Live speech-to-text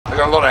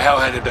got a lot of hell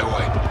headed their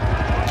way.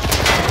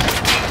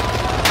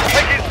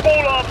 Taking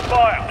small arms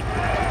fire.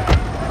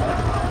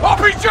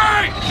 RPG!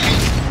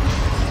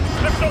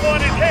 Lifter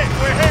 1 is hit.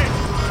 We're hit.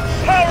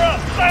 Power up.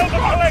 Sails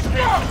are collected.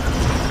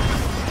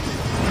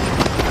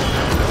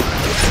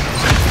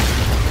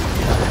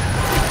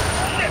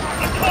 Shit,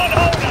 I can't hold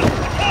her.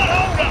 I can't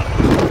hold her.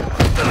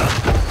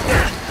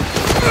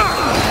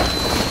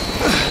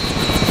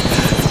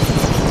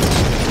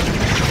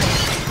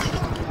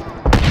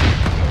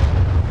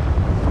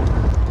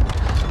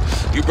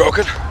 You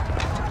broken?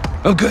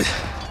 I'm good.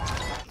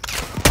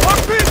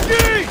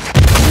 RPG!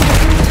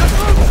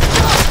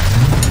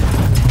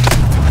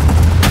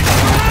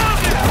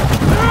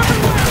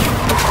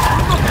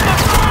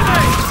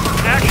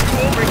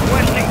 Actual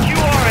requesting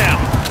QRL.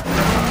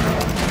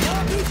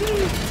 RPG!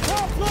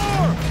 Top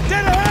floor!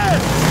 Dead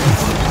ahead!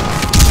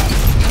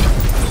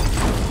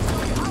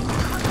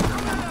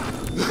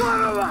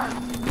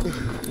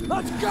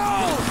 Let's go!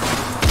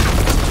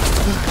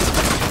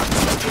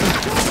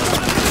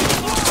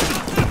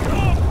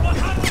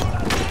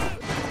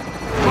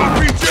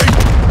 RPG!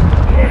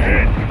 We're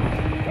hit.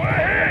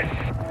 We're hit.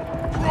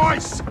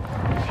 Price!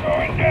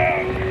 Going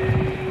down.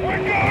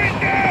 We're going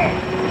down.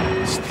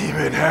 Steam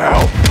in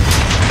hell!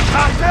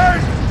 Captain!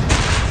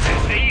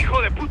 Este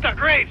hijo de puta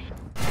Graves.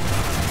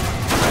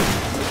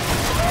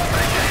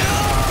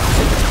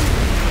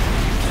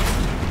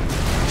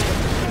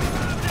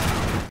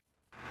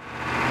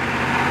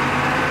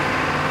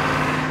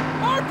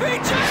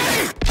 RPG!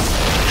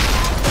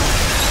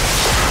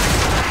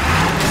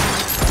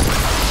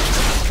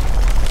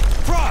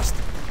 Frost!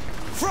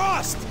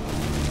 Frost!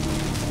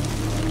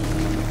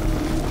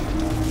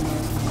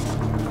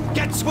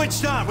 Get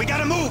switched on! We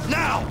gotta move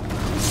now!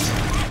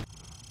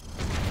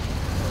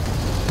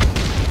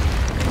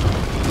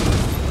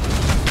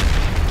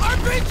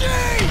 RPG!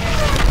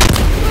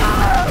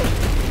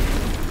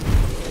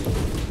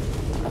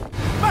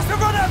 Must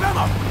have run out of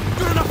ammo!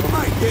 Good enough for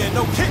me! Yeah,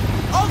 no kidding!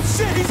 Oh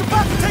shit, he's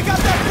about to take out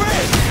that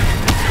bridge!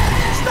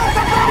 Stop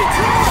the bloody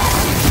truck!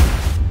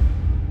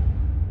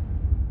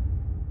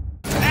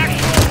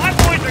 Actual, my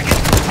boys are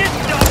getting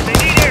stitched up. They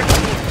need air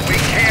support. We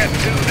can't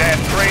do that,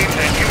 Graves,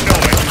 and you know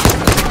it.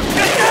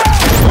 Get down!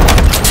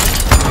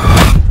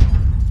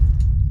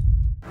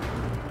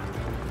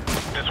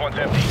 This one's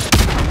empty.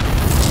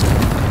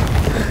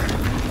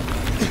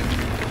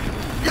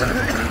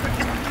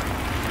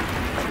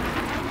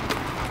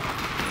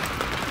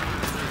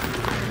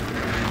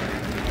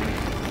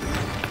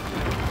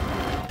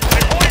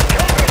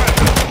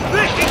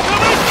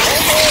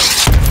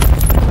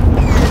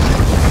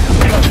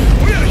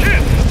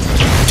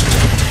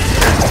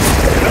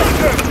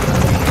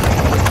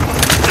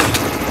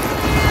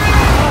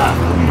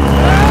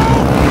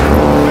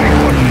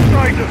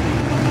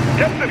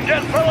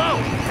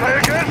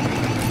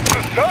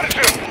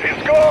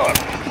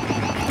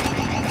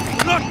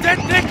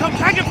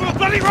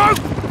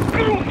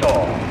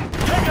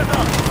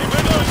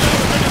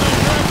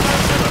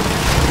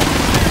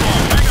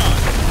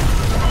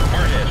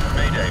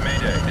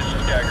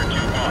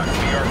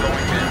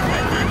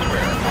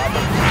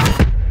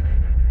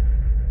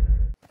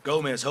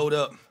 Gomez, hold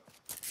up.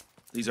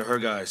 These are her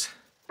guys.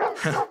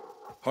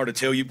 Hard to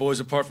tell you boys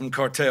apart from the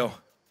cartel.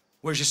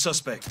 Where's your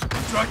suspect?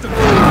 Strike them!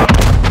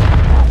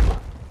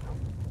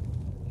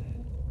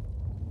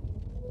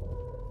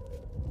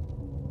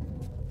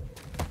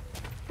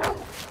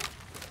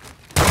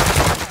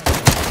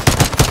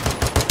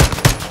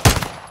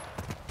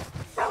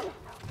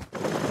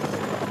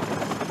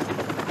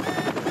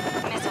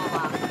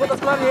 What the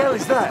bloody hell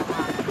is that?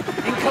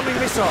 Incoming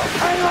missile!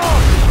 Hang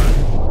on!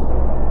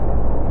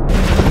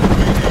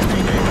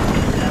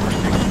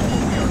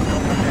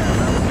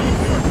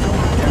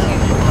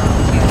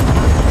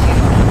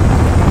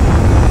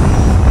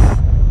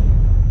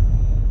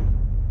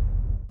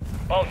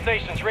 All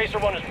stations, Racer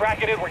 1 is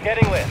bracketed. We're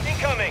getting lit.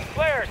 Incoming!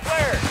 Flares!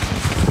 Flares!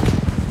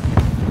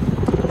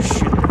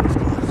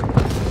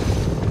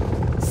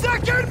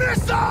 Second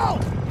missile!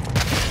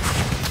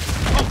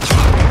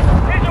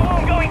 Racer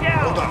 1 going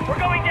down! We're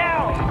going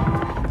down!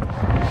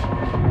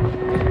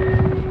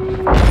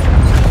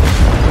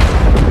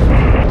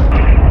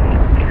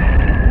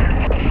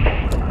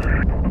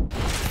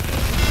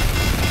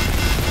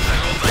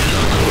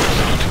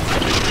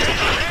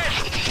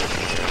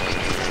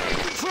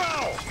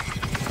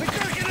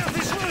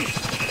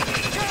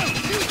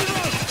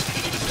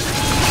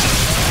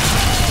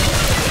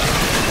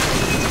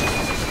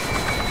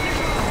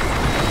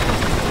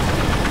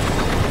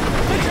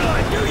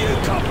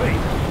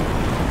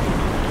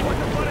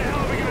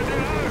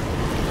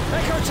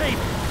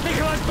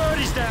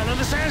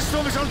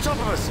 Sandstorm is on top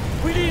of us!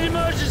 We need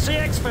emergency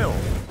exfil!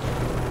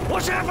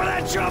 Watch out for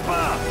that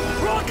chopper!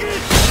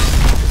 Rocket!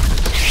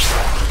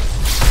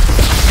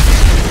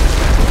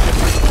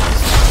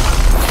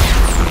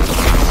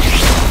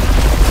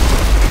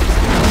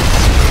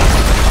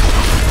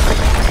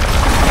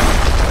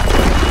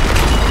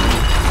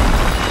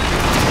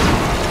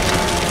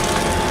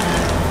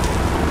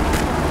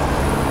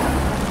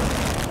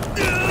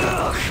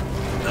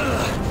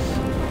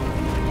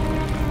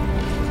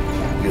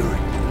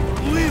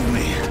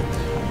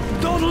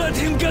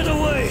 let him get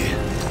away!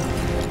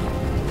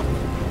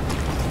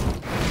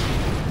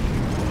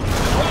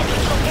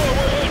 Rockets support,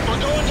 we're in. We're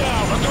going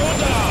down. We're going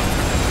down.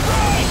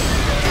 Right!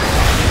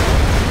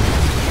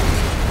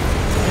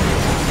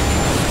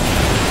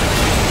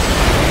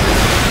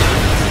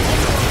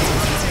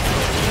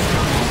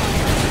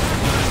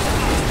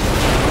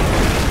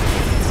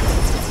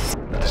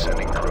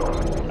 Descending crew.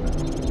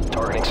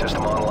 Targeting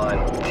system online.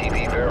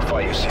 TV,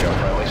 verify you see our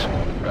friendlies.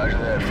 Roger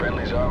that.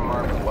 Friendlies are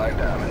marked with black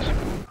diamonds.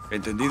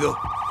 Entendido.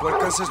 Tú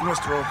alcanzas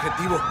nuestro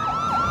objetivo.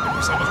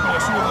 Empezamos con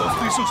la suba de los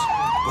pisos.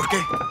 ¿Por qué?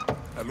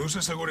 La luz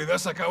de seguridad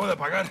se acaba de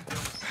apagar.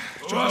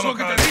 Yo haz lo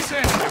que te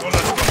dicen. Llegó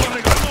la luz, lo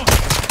arreglamos.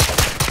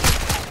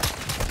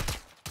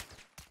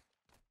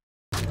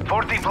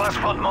 40+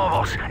 foot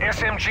mobiles,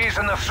 SMGs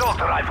and assault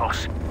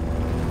rifles.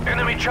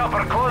 Enemy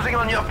chopper closing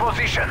on your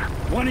position.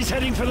 One is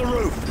heading for the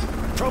roof.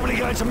 Probably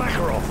going to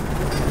Makarov.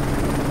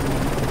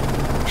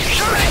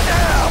 Shoot it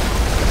down!